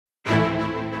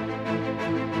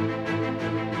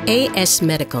AS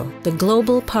Medical, the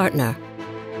global partner.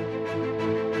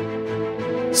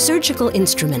 Surgical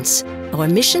instruments, our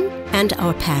mission and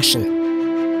our passion.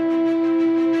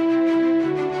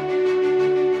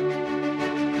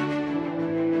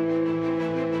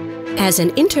 As an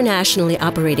internationally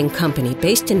operating company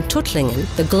based in Tuttlingen,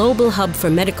 the global hub for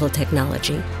medical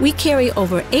technology, we carry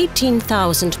over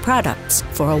 18,000 products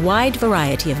for a wide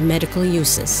variety of medical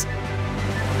uses.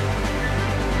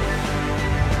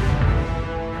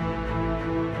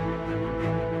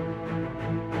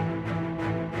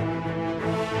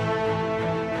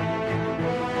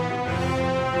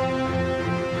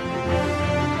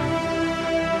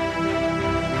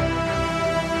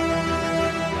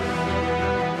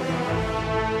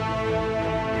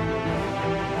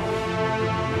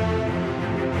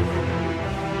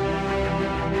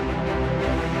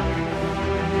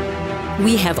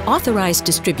 We have authorized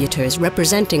distributors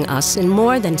representing us in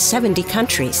more than 70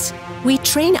 countries. We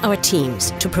train our teams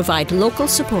to provide local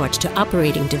support to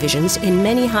operating divisions in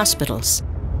many hospitals.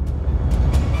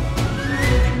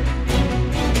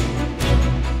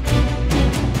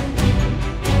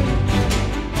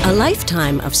 A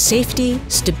lifetime of safety,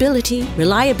 stability,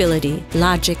 reliability,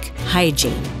 logic,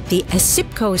 hygiene. The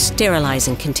Asipco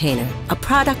sterilizing container, a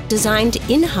product designed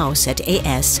in-house at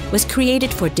AS, was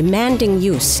created for demanding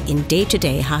use in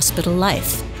day-to-day hospital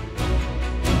life.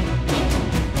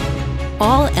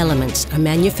 All elements are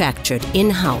manufactured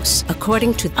in-house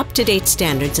according to up-to-date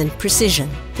standards and precision.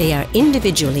 They are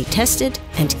individually tested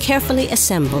and carefully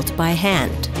assembled by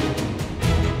hand.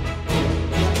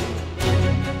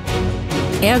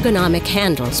 Ergonomic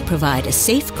handles provide a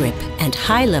safe grip and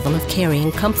high level of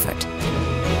carrying comfort.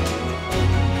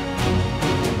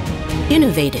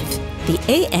 Innovative,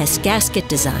 the AS gasket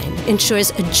design ensures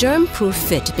a germ-proof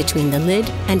fit between the lid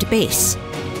and base.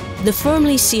 The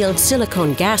firmly sealed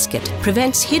silicone gasket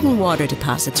prevents hidden water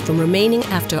deposits from remaining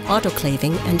after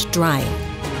autoclaving and drying.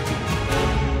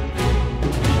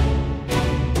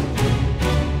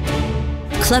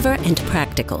 Clever and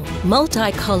practical,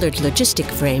 multicolored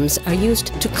logistic frames are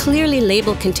used to clearly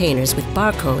label containers with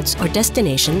barcodes or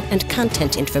destination and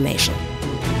content information.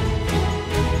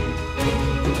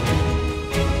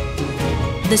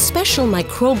 The special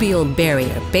microbial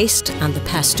barrier based on the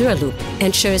Pasteur loop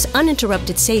ensures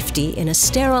uninterrupted safety in a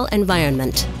sterile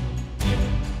environment.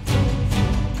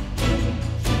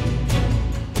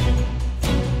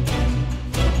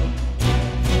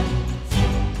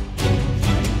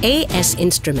 AS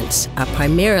instruments are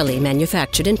primarily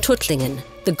manufactured in Tuttlingen,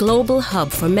 the global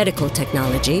hub for medical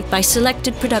technology, by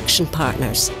selected production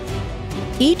partners.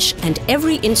 Each and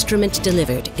every instrument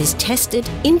delivered is tested,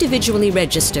 individually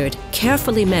registered,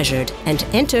 carefully measured, and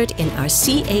entered in our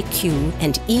CAQ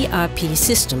and ERP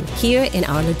system here in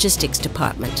our logistics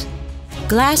department.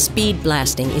 Glass bead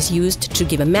blasting is used to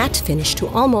give a matte finish to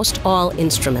almost all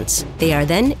instruments. They are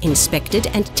then inspected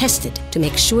and tested to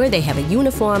make sure they have a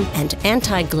uniform and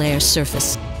anti-glare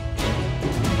surface.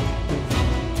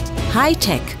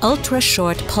 High-tech,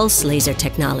 ultra-short pulse laser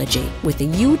technology with the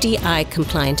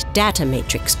UDI-compliant data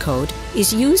matrix code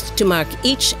is used to mark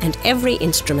each and every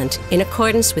instrument in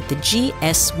accordance with the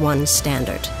GS1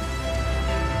 standard.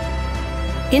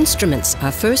 Instruments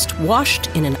are first washed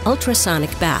in an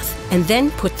ultrasonic bath and then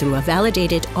put through a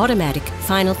validated automatic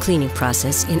final cleaning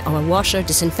process in our washer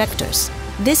disinfectors.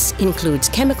 This includes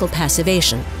chemical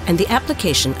passivation and the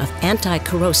application of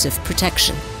anti-corrosive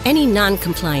protection. Any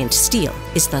non-compliant steel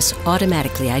is thus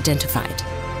automatically identified.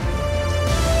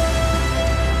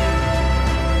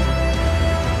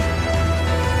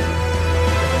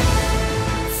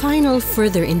 Final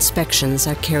further inspections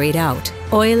are carried out.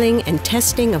 Oiling and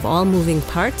testing of all moving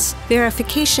parts,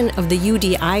 verification of the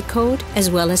UDI code,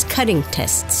 as well as cutting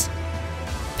tests.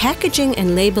 Packaging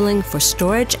and labeling for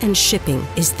storage and shipping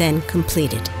is then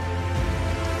completed.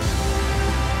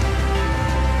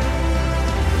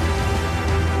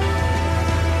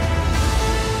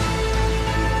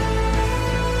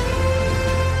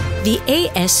 The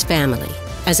AS family.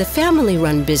 As a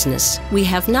family-run business, we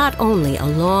have not only a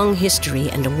long history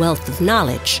and a wealth of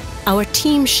knowledge, our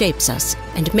team shapes us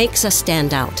and makes us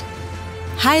stand out.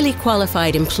 Highly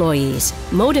qualified employees,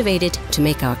 motivated to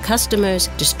make our customers,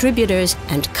 distributors,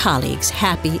 and colleagues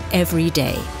happy every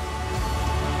day.